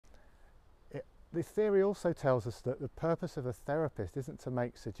The theory also tells us that the purpose of a therapist isn't to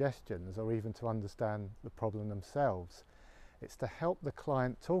make suggestions or even to understand the problem themselves. It's to help the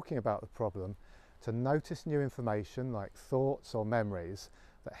client talking about the problem to notice new information like thoughts or memories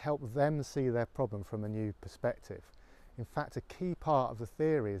that help them see their problem from a new perspective. In fact, a key part of the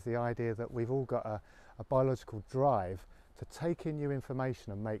theory is the idea that we've all got a biological drive to take in new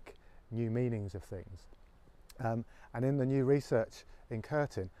information and make new meanings of things. And in the new research in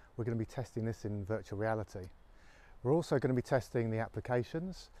Curtin, we're going to be testing this in virtual reality. We're also going to be testing the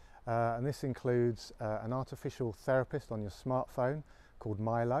applications, and this includes an artificial therapist on your smartphone called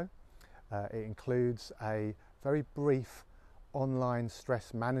Milo. It includes a very brief online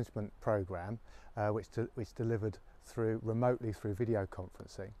stress management program which delivered remotely through video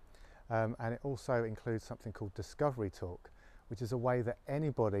conferencing. And it also includes something called Discovery Talk, which is a way that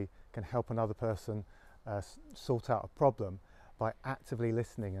anybody can help another person sort out a problem by actively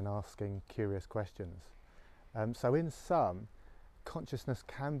listening and asking curious questions. So in sum, consciousness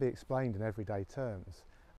can be explained in everyday terms.